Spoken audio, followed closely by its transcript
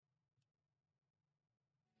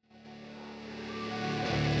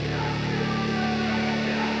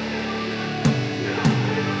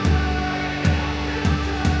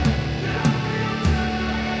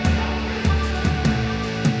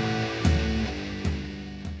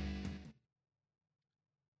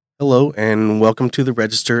Hello and welcome to the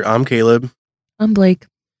Register. I'm Caleb, I'm Blake.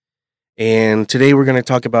 and today we're going to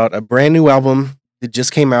talk about a brand new album that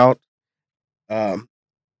just came out. Um,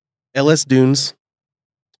 LS Dunes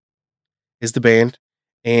is the band,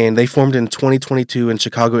 and they formed in 2022 in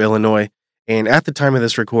Chicago, Illinois. And at the time of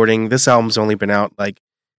this recording, this album's only been out like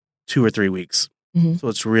 2 or 3 weeks, hmm so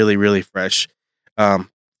it's really, really fresh.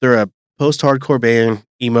 Um, they're a post-hardcore band,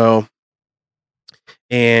 emo,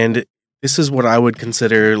 and this is what I would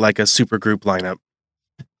consider like a super group lineup.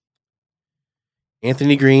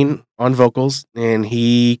 Anthony Green on vocals, and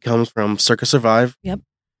he comes from Circus Survive. Yep.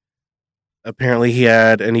 Apparently, he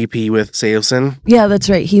had an EP with Seosin. Yeah,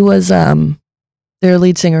 that's right. He was their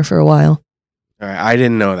lead singer for a while. All right, I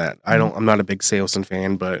didn't know that. I'm not a big Seosin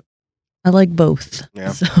fan, but I like both.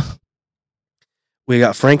 yeah. So, We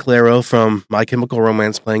got Frank Laro from My Chemical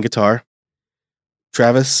Romance playing guitar.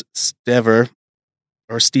 Travis Stever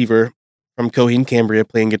from Coheed Cambria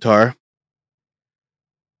playing guitar.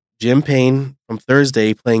 Jim Payne from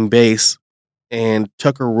Thursday playing bass, and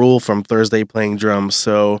Tucker Rule from Thursday playing drums.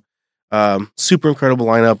 So, super incredible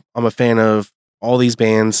lineup. I'm a fan of all these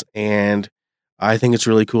bands, and I think it's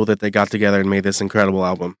really cool that they got together and made this incredible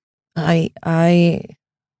album. I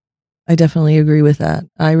definitely agree with that.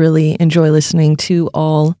 I really enjoy listening to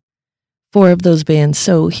all four of those bands.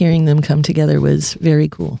 So hearing them come together was very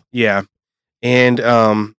cool. Yeah, and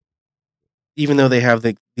even though they have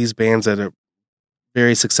these bands that are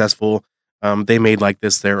very successful, they made like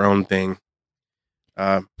this their own thing.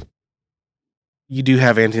 You do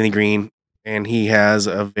have Anthony Green, and he has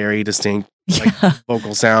a very distinct Yeah.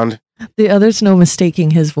 vocal sound. There's no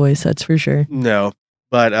mistaking his voice, that's for sure. No,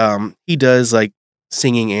 but he does like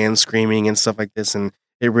singing and screaming and stuff like this, and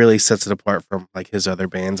it really sets it apart from like his other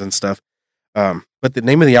bands and stuff. But the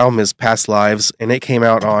name of the album is Past Lives, and it came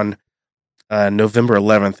out on November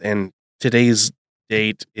 11th, and today's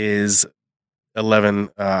date is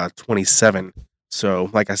 11/27. So,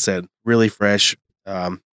 like I said, really fresh.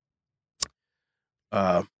 I'm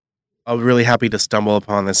really happy to stumble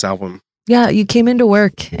upon this album. Yeah, you came into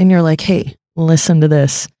work and you're like, hey, listen to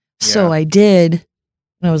this. So Yeah. I did.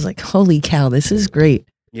 And I was like, holy cow, this is great.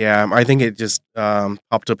 Yeah, I think it just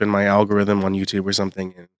popped up in my algorithm on YouTube or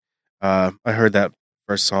something, and I heard that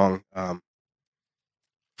first song. I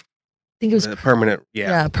think it was Permanent,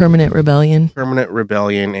 Permanent Rebellion. Permanent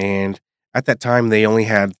Rebellion, and at that time they only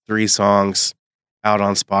had 3 songs out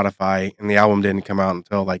on Spotify, and the album didn't come out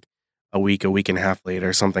until like a week and a half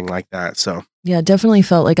later, something like that. So Yeah, it definitely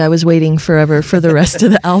felt like I was waiting forever for the rest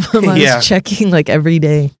of the album. I Yeah. was checking like every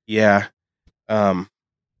day. yeah,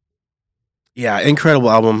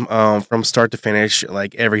 incredible album from start to finish.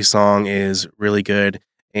 Like every song is really good,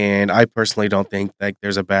 and I personally don't think like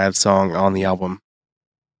there's a bad song on the album.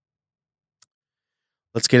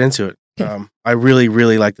 Let's get into it. Okay. I really,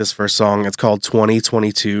 really like this first song. It's called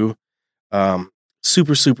 2022.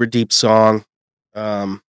 Super, super deep song.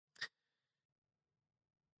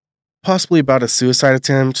 Possibly about a suicide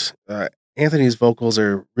attempt. Anthony's vocals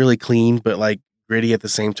are really clean, but like gritty at the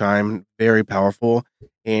same time. Very powerful.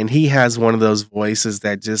 And he has one of those voices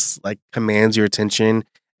that just like commands your attention.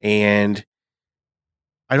 And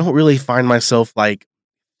I don't really find myself like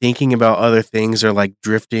thinking about other things or like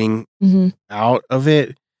drifting hmm out of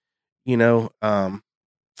it. I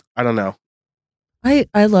don't know. I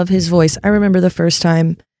love his voice. I remember the first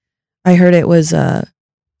time I heard it was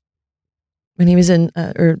when he was in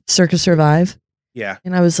Circus Survive. Yeah.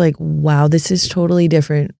 And I was like, wow, this is totally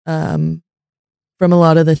different from a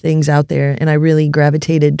lot of the things out there. And I really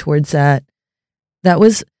gravitated towards that. That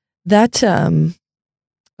was that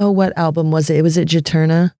what album was it? Was it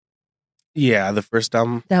Jaturna? Yeah, the first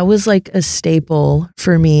album. That was like a staple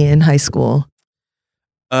for me in high school.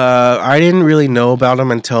 I didn't really know about them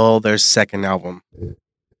until their second album.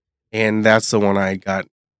 And that's the one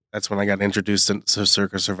that's when I got introduced to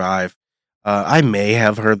Circus Survive. I may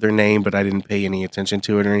have heard their name, but I didn't pay any attention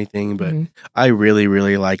to it or anything. But Mhm. I really,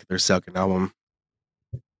 really like their second album.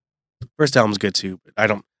 First album's good too, but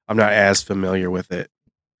I'm not as familiar with it.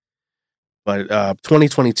 But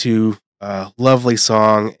 2022, lovely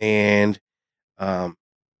song, and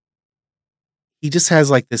he just has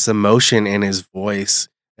like this emotion in his voice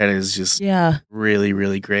that is just Yeah. really,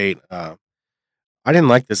 really great. I didn't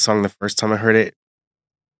like this song the first time I heard it.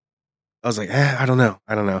 I was like, I don't know.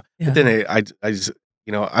 Yeah. But then I just,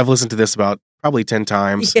 I've listened to this about probably 10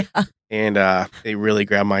 times, Yeah. and it really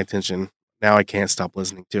grabbed my attention. Now I can't stop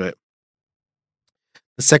listening to it.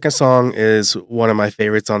 The second song is one of my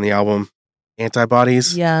favorites on the album,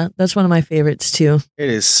 Antibodies. Yeah, that's one of my favorites too. It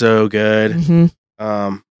is so good. hmm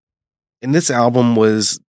And this album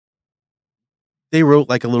they wrote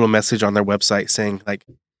like a little message on their website saying like,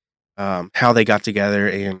 how they got together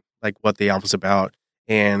and like what the album's about.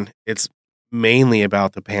 And it's mainly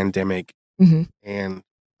about the pandemic Mhm. and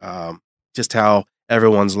just how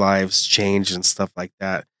everyone's lives changed and stuff like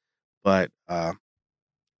that. But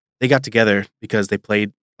they got together because they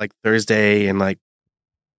played like Thursday and like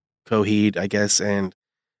Coheed, I guess, and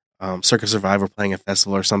Circus Survive were playing a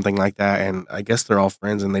festival or something like that. And I guess they're all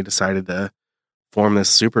friends and they decided to form this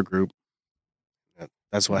super group.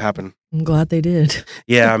 That's what happened. I'm glad they did.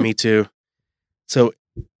 Yeah, me too. So,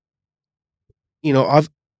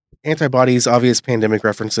 antibodies, obvious pandemic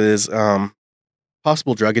references,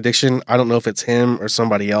 possible drug addiction. I don't know if it's him or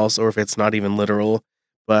somebody else or if it's not even literal,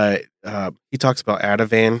 but he talks about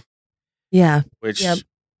Ativan, Yeah. which, Yep.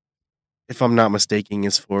 if I'm not mistaken,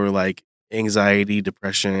 is for like anxiety,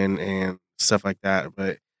 depression, and stuff like that.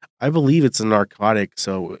 But I believe it's a narcotic,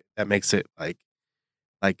 so that makes it like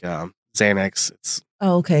Xanax. It's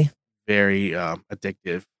Oh, okay. very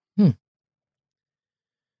addictive, Hmm.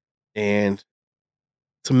 and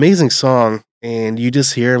it's an amazing song. And you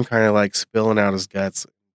just hear him kind of like spilling out his guts,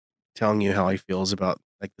 telling you how he feels about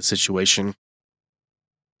like the situation.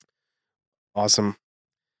 Awesome.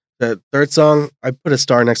 The third song, I put a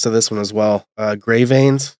star next to this one as well. Gray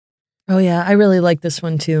Veins. Oh, yeah, I really like this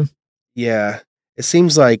one too. Yeah. It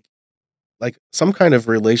seems like some kind of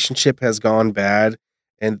relationship has gone bad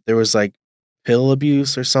and there was like pill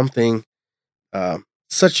abuse or something.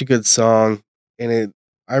 Such a good song. And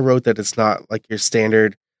I wrote that it's not like your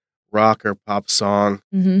standard rock or pop song.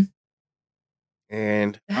 Mhm.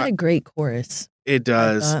 And It had a great chorus, it I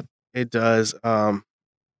does. thought. It does.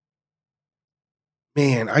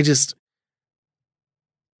 Man, I just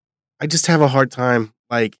have a hard time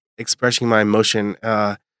like expressing my emotion.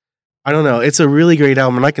 I don't know. It's a really great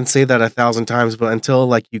album, and I can say that 1,000 times, but until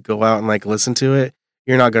like you go out and like listen to it,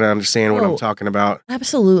 you're not gonna understand what I'm Oh, talking about.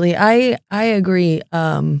 absolutely. I agree.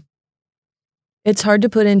 It's hard to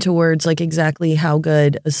put into words, like, exactly how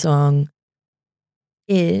good a song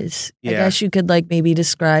is. I Yeah. guess you could, like, maybe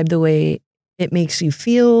describe the way it makes you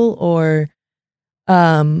feel or,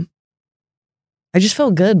 um I just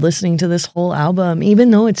felt good listening to this whole album, even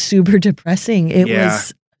though it's super depressing. It Yeah.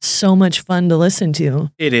 was so much fun to listen to.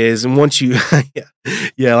 It is, and once you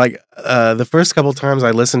yeah, like, the first couple times I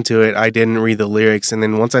listened to it, I didn't read the lyrics, and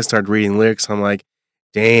then once I started reading lyrics, I'm like,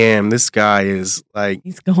 "Damn, this guy is, like,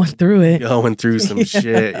 He's going through it. going through some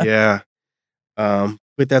shit." Yeah. Yeah.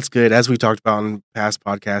 But that's good, as we talked about in past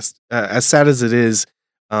podcasts, as sad as it is,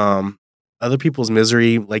 um, other people's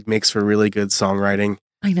misery, like, makes for really good songwriting.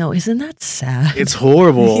 I know, isn't that sad? It's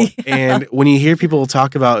horrible, Yeah. and when you hear people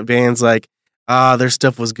talk about bands like, "Ah, their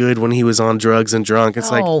stuff was good when he was on drugs and drunk,"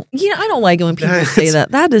 it's like, Oh, yeah, I don't like it when people say that's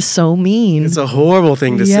that. That is so mean. it's a horrible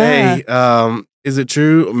thing to Yeah. say. Is it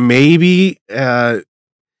true? Maybe,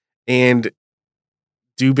 and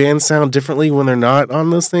do bands sound differently when they're not on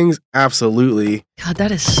those things? Absolutely. God,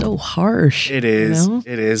 that is so harsh, It you is, know?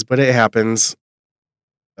 it is, but it happens.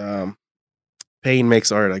 Um, pain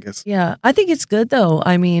makes art, I guess. Yeah, I think it's good though.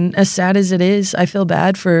 I mean, as sad as it is, I feel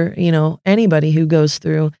bad for, anybody who goes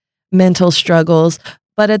through mental struggles,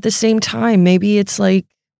 but at the same time, maybe it's like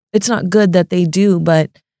it's not good that they do, but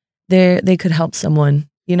they could help someone.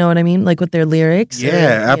 You know what I mean? Like with their lyrics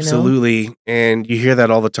Yeah, or. absolutely, and you hear that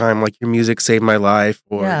all the time, like, "Your music saved my life,"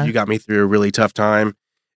 or Yeah. "You got me through a really tough time,"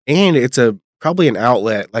 and it's probably an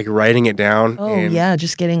outlet, like, writing it down Oh, and yeah,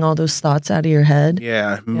 just getting all those thoughts out of your head.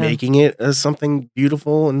 yeah, Yeah. making it as something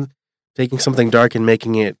beautiful and taking something dark and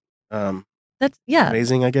making it, um, Yeah,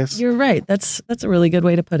 amazing, I guess. you're right. That's a really good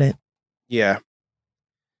way to put it. Yeah.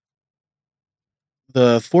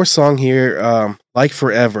 The 4th song here, "Like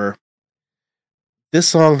Forever." This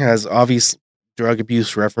song has obvious drug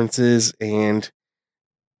abuse references and,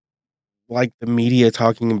 like, the media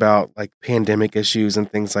talking about, like, pandemic issues and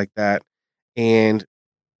things like that, and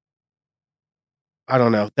I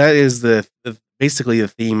don't know, that is the basically the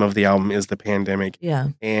theme of the album is the pandemic, Yeah.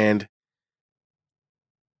 and,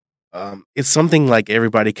 it's something, like,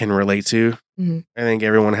 everybody can relate to. Mhm. I think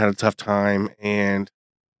everyone had a tough time, and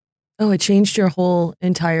Oh, it changed your whole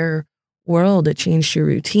entire world. It changed your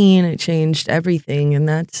routine. It changed everything, and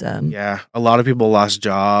that's, yeah, a lot of people lost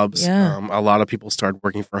jobs, yeah. a lot of people started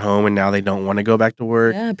working from home, and now they don't wanna go back to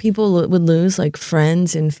work. Yeah, people would lose, like,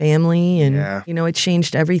 friends and family, and, Yeah, it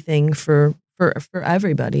changed everything for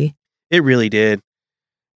everybody. it really did.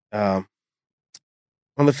 Um,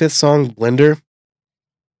 on the 5th song, "Blender,"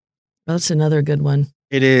 That's another good one.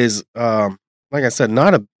 it is, like I said,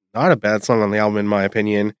 not a bad song on the album in my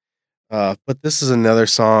opinion, but this is another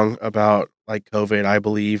song about, like, COVID, I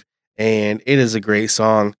believe, and it is a great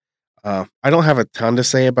song. I don't have a ton to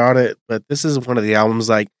say about it, but this is one of the albums,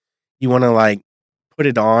 like, you wanna, like, put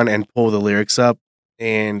it on and pull the lyrics up,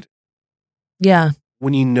 and Yeah.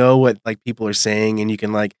 when you know what like people are saying and you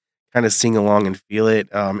can like kind of sing along and feel it,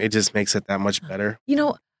 it just makes it that much better. You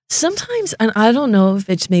know, sometimes, and I don't know if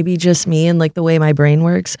it's maybe just me and like the way my brain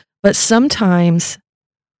works, but sometimes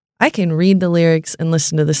I can read the lyrics and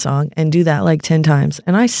listen to the song and do that like 10 times,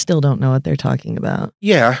 and I still don't know what they're talking about.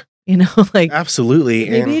 Yeah, You know, like absolutely.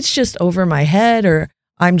 maybe And it's just over my head or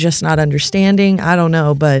I'm just not understanding. I don't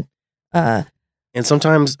know, but and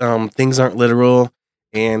sometimes things aren't literal,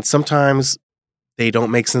 and sometimes they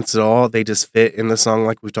don't make sense at all. They just fit in the song,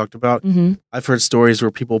 like we talked about. mhm. I've heard stories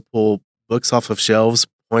where people pull books off of shelves,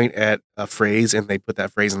 point at a phrase, and they put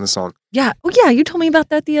that phrase in the song. Yeah. Oh, yeah. You told me about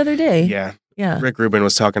that the other day. Yeah, Yeah. Rick Rubin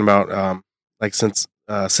was talking about like since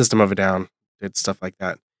System of a Down did stuff like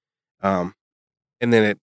that, um, and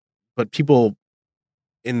then but people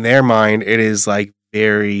in their mind it is like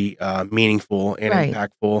very meaningful and Right.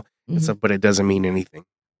 impactful and Mhm. stuff, but it doesn't mean anything.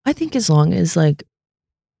 I think as long as like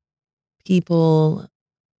people,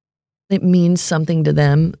 it means something to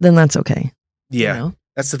them, then that's okay. You Yeah, know?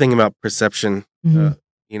 that's the thing about perception. Mhm.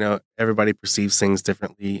 Everybody perceives things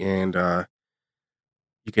differently, and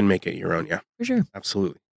you can make it your own. Yeah, For sure.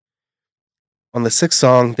 absolutely. On the sixth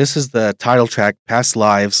song, this is the title track, Past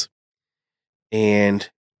Lives. And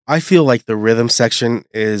I feel like the rhythm section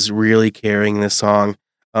is really carrying this song.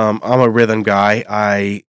 I'm a rhythm guy.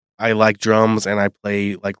 I like drums and I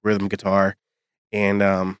play like rhythm guitar. And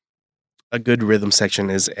a good rhythm section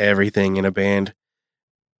is everything in a band.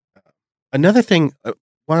 Another thing,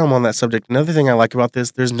 while I'm on that subject, another thing I like about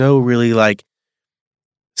this, there's no really like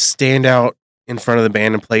stand out in front of the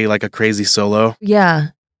band and play like a crazy solo. Yeah.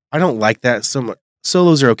 I don't like that so much.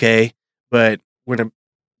 Solos are okay, but when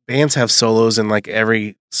bands have solos in like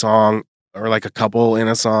every song or like a couple in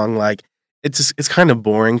a song, like it's kind of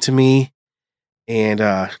boring to me, and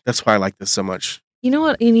that's why I like this so much. You know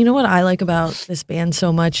what? And you know what I like about this band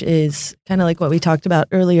so much is kind of like what we talked about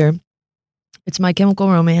earlier. It's My Chemical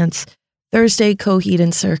Romance, Thursday, Coheed,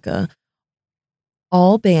 and Circa.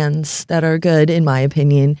 All bands that are good, in my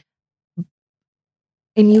opinion.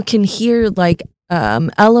 And you can hear like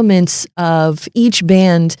elements of each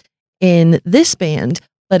band in this band,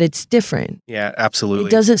 but it's different. Yeah, It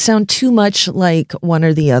absolutely. doesn't sound too much like one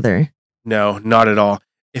or the other. No, not at all.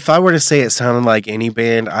 If I were to say it sounded like any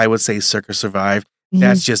band, I would say Circa Survive. Mhm.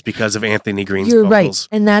 That's just because of Anthony Green's You're right. vocals.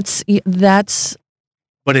 And that's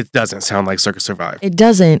But it doesn't sound like Circa Survive. it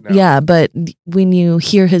doesn't. No. Yeah, but when you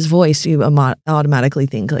hear his voice, you automatically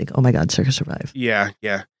think like, "Oh my god, Circa Survive." Yeah,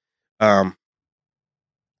 yeah.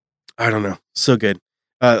 I don't know. So good.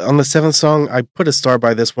 On the seventh song, I put a star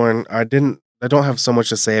by this one. I don't have so much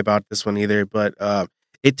to say about this one either, but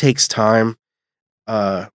It Takes Time.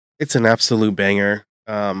 It's an absolute banger.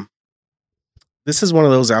 This is one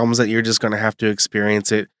of those albums that you're just gonna have to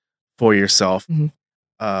experience it for yourself. Mhm.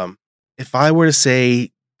 If I were to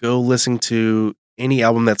say go listen to any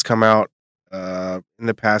album that's come out in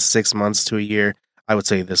the past 6 months to a year, I would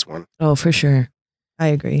say this one. Oh, for sure. I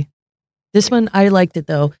agree. This one I liked it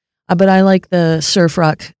though. But I like the surf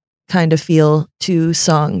rock kind of feel to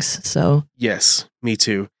songs. So, Yes, me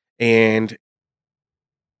too. And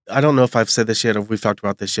I don't know if I've said this yet or if we've talked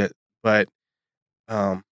about this yet, but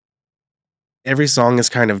um, every song is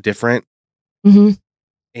kind of different, mhm.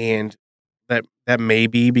 and that may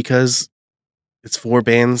be because it's 4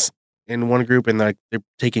 bands in one group, and like they're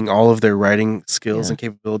taking all of their writing skills Yeah. and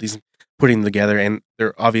capabilities and putting them together, and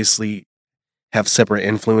they're obviously have separate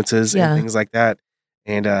influences Yeah. and things like that,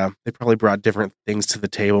 and they probably brought different things to the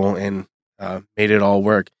table and made it all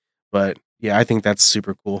work. But yeah, I think that's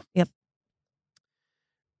super cool. Yep.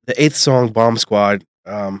 The eighth song, Bomb Squad.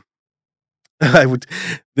 I would.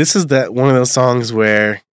 This is that one of those songs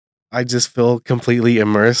where I just feel completely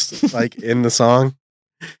immersed, like in the song.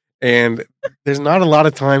 And there's not a lot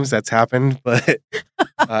of times that's happened, but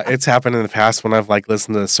it's happened in the past when I've like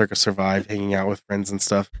listened to Circa Survive, hanging out with friends and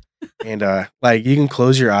stuff. And like you can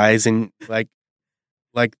close your eyes and like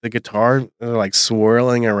the guitar like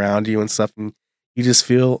swirling around you and stuff, and you just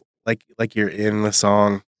feel like you're in the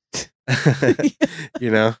song.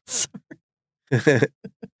 You know.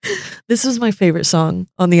 This is my favorite song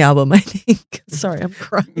on the album, I think. Sorry, I'm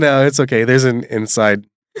crying. No, it's okay. There's an inside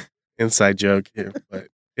joke here, but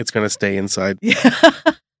it's gonna stay inside. Yeah.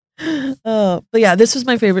 But yeah, this was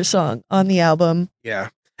my favorite song on the album. Yeah.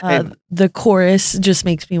 And- The chorus just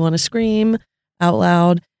makes me want to scream out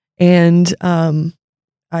loud, and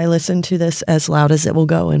I listen to this as loud as it will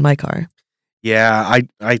go in my car. Yeah,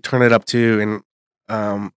 I turn it up too,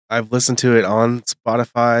 and I've listened to it on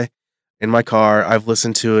Spotify in my car. I've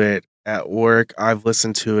listened to it at work. I've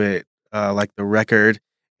listened to it like the record,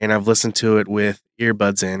 and I've listened to it with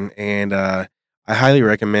earbuds in, and I highly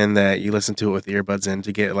recommend that you listen to it with earbuds in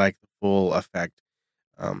to get like the full effect.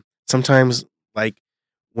 Sometimes, like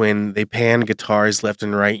when they pan guitars left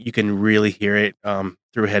and right, you can really hear it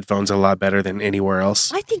through headphones a lot better than anywhere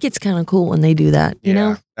else. I think it's kind of cool when they do that, you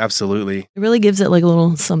know? Absolutely. It really gives it like a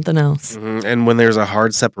little something else. And when there's a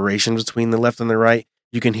hard separation between the left and the right,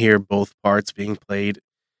 you can hear both parts being played.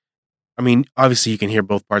 I mean, obviously you can hear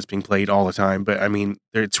both parts being played all the time, but I mean,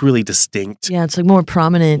 it's really distinct. Yeah, it's like more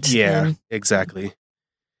prominent. Yeah, exactly.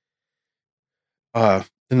 The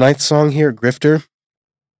ninth song here, Grifter.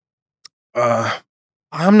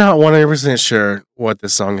 I'm not 100% sure what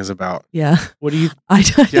this song is about. Yeah. What do you do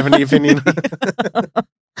you have any opinion?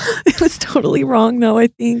 It was totally wrong, though, I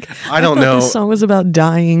think. I don't thought know. This song was about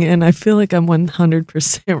dying, and I feel like I'm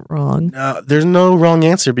 100% wrong. No, there's no wrong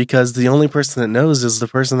answer because the only person that knows is the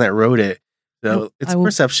person that wrote it. So it's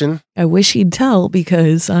perception. I wish he'd tell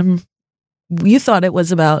because you thought it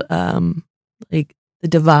was about like the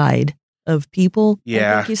divide of people.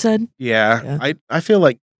 Yeah. I think you said. Yeah. I feel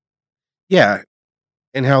like, yeah.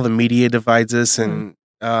 And how the media divides us. And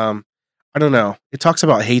I don't know. It talks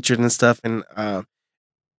about hatred and stuff. And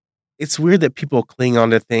it's weird that people cling on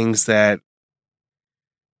to things that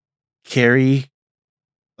carry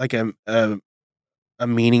like a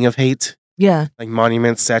meaning of hate. Yeah. Like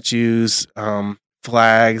monuments, statues,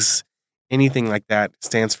 flags, anything like that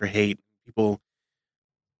stands for hate. People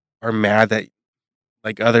are mad that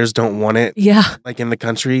like others don't want it. Yeah. Like in the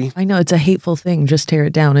country. I know it's a hateful thing. Just tear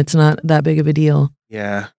it down. It's not that big of a deal.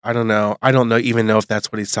 Yeah. I don't know. I don't even know if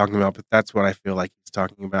that's what he's talking about, but that's what I feel like he's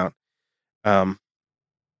talking about.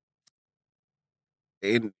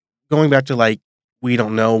 Going back to like, we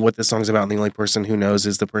don't know what the song's about, and the only person who knows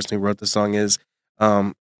is the person who wrote the song is.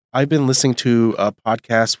 I've been listening to a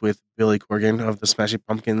podcast with Billy Corgan of the Smashing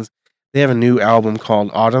Pumpkins. They have a new album called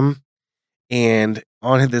Autumn. And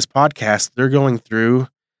on this podcast, they're going through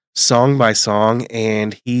song by song,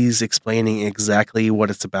 and he's explaining exactly what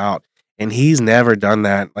it's about. And he's never done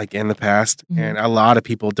that like in the past. Mm-hmm. And a lot of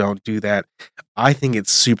people don't do that. I think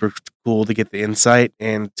it's super cool to get the insight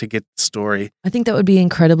and to get the story. I think that would be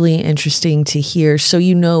incredibly interesting to hear. So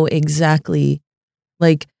you know exactly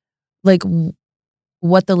like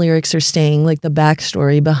what the lyrics are saying, like the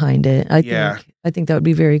backstory behind it. I think that would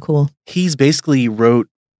be very cool. He's basically wrote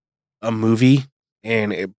a movie,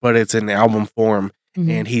 but it's in album form,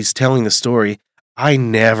 and he's telling the story. I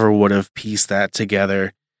never would have pieced that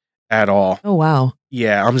together at all. Oh, wow.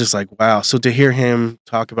 Yeah, I'm just like, wow. So to hear him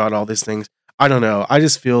talk about all these things, I don't know. I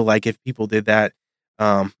just feel like if people did that,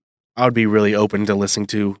 I would be really open to listening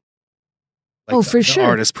to for sure,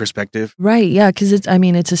 artist perspective. Right, yeah, because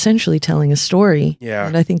it's essentially telling a story. Yeah.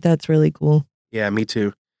 And I think that's really cool. Yeah, me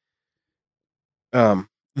too.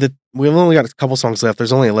 We've only got a couple songs left.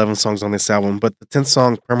 There's only 11 songs on this album, but the 10th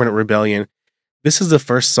song, Permanent Rebellion, this is the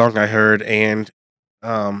first song I heard, and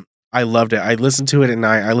I loved it. I listened to it at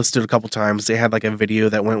night. I listened to it a couple times. They had like a video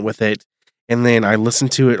that went with it, and then I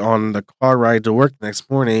listened to it on the car ride to work the next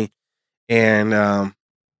morning, and I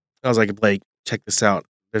was like, Blake, check this out.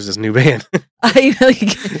 There's this new band. I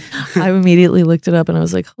immediately looked it up, and I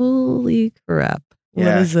was like, holy crap. What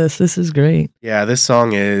is this? This is great. Yeah, this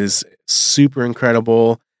song is super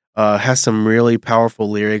incredible. Has some really powerful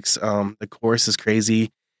lyrics. The chorus is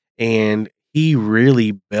crazy, and he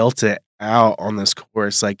really built it out on this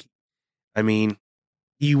chorus. Like, I mean,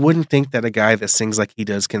 you wouldn't think that a guy that sings like he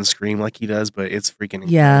does can scream like he does, but it's freaking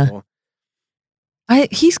incredible.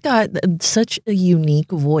 He's got such a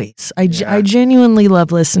unique voice. I genuinely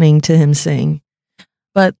love listening to him sing,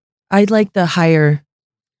 but I like the higher,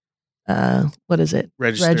 what is it?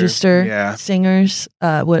 Register singers,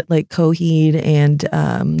 like Coheed and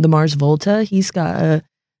the Mars Volta. He's got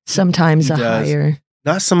sometimes a higher.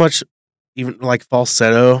 Not so much even like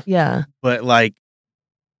falsetto. Yeah. But like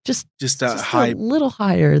just high, a little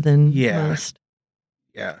higher than most.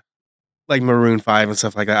 Yeah. Like Maroon 5 and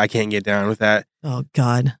stuff like that. I can't get down with that. Oh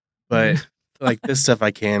God. But like this stuff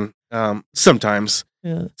I can. Sometimes.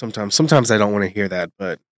 Yeah. Sometimes I don't want to hear that,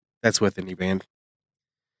 but that's with any band.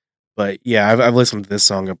 But yeah, I've listened to this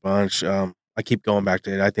song a bunch. I keep going back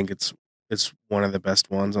to it. I think it's one of the best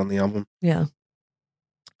ones on the album. Yeah.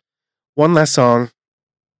 One last song,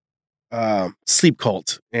 Sleep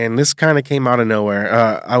Cult, and this kind of came out of nowhere.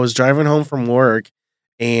 I was driving home from work,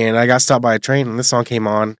 and I got stopped by a train, and this song came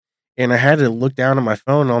on, and I had to look down at my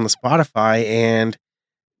phone on the Spotify and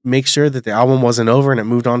make sure that the album wasn't over, and it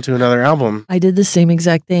moved on to another album. I did the same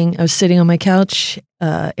exact thing. I was sitting on my couch,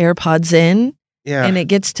 AirPods in. Yeah. And it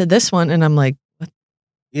gets to this one, and I'm like, what?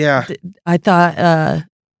 Yeah. I thought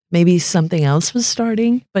maybe something else was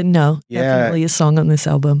starting, but no, Yeah. definitely a song on this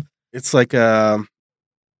album. It's like a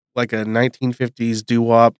 1950s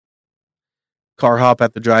doo-wop, car hop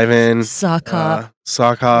at the drive-in, Sock hop.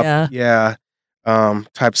 sock hop, Yeah.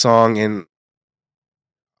 type song, and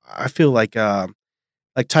I feel like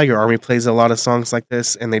Tiger Army plays a lot of songs like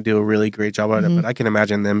this, and they do a really great job at it. But I can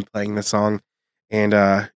imagine them playing the song, and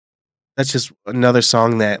that's just another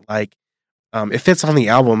song that it fits on the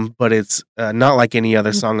album, but it's not like any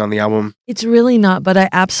other song on the album. It's really not, but I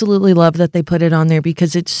absolutely love that they put it on there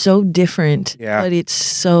because it's so different. Yeah. But it's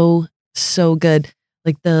so good.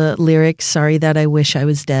 Like the lyrics, "Sorry that I wish I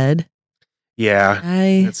was dead." Yeah,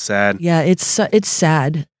 it's sad. Yeah, it's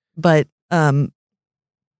sad, but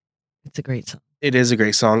it's a great song. It is a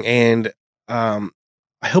great song, and I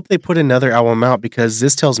hope they put another album out because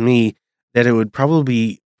this tells me that it would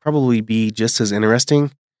probably be just as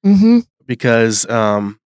interesting. Mm-hmm. Because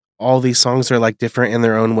all these songs are like different in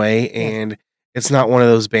their own way, and it's not one of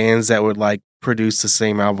those bands that would like produce the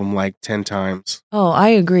same album like 10 times. Oh, I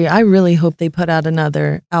agree. I really hope they put out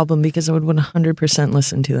another album because I would 100%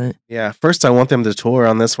 listen to it. Yeah, first I want them to tour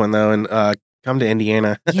on this one though, and come to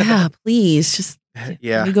Indiana. Yeah, please. Just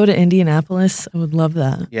Yeah, can we go to Indianapolis? I would love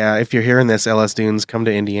that. yeah. If you're hearing this, LS Dunes, come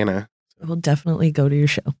to Indiana. I will definitely go to your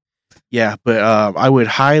show. Yeah, but I would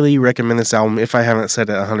highly recommend this album if I haven't said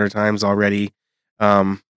it 100 times already.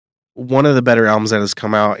 One of the better albums that has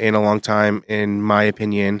come out in a long time, in my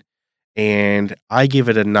opinion, and I give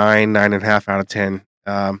it a 9.5 out of 10.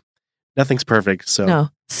 Nothing's perfect, so No,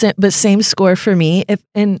 but same score for me.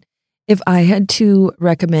 If I had to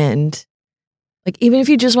recommend, like even if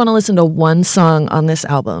you just want to listen to one song on this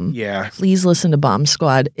album, yeah, please listen to Bomb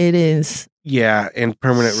Squad. It is and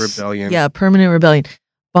Permanent Rebellion. Yeah, Permanent Rebellion.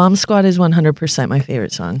 Bomb Squad is 100% my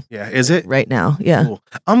favorite song. Yeah, is it? Right now, yeah. Cool.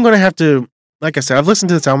 I'm going to have to, like I said, I've listened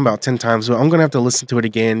to this album about 10 times, but I'm going to have to listen to it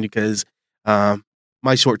again because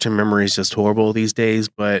my short-term memory is just horrible these days,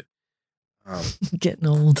 but getting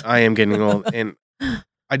old. I am getting old, and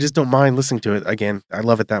I just don't mind listening to it again. I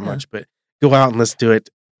love it that much, but go out and listen to it.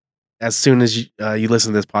 As soon as you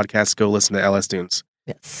listen to this podcast, go listen to LS Dunes.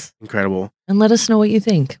 Yes. Incredible. And let us know what you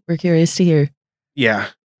think. We're curious to hear. Yeah.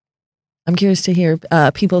 I'm curious to hear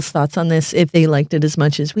people's thoughts on this, if they liked it as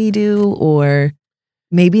much as we do, or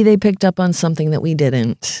maybe they picked up on something that we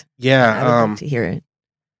didn't. Yeah. I would like to hear it.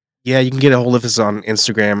 Yeah, you can get a hold of us on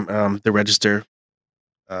Instagram, The Register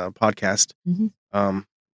podcast. Mm-hmm.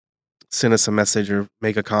 Send us a message or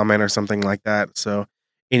make a comment or something like that. So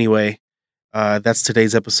anyway, that's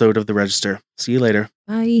today's episode of The Register. See you later.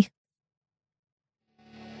 Bye.